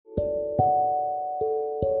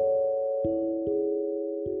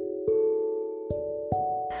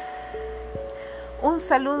Un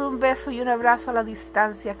saludo, un beso y un abrazo a la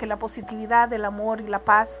distancia. Que la positividad, el amor y la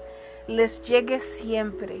paz les llegue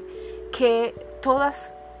siempre. Que todos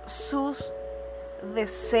sus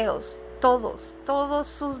deseos, todos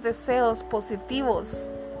sus deseos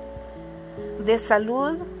positivos de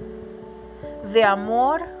salud, de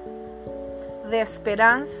amor, de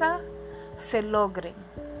esperanza, se logren.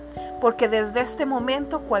 Porque desde este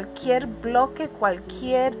momento cualquier bloque,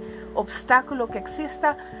 cualquier obstáculo que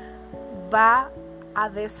exista va a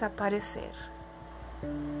desaparecer.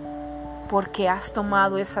 Porque has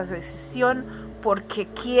tomado esa decisión, porque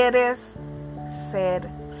quieres ser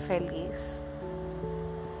feliz.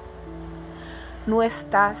 No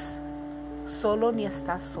estás solo ni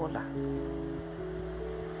estás sola.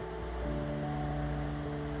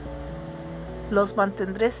 Los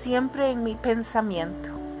mantendré siempre en mi pensamiento.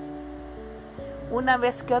 Una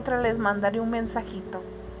vez que otra les mandaré un mensajito.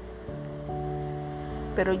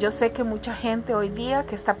 Pero yo sé que mucha gente hoy día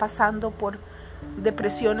que está pasando por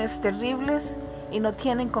depresiones terribles y no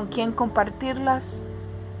tienen con quién compartirlas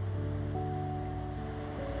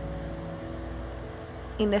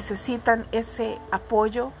y necesitan ese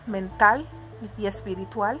apoyo mental y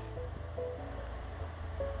espiritual.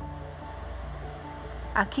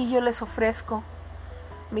 Aquí yo les ofrezco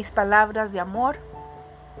mis palabras de amor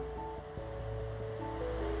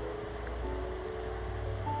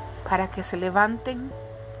para que se levanten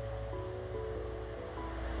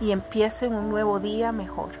y empiecen un nuevo día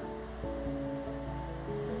mejor.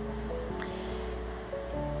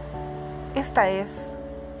 Esta es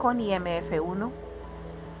Connie MF1.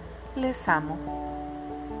 Les amo.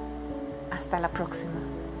 Hasta la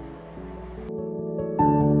próxima.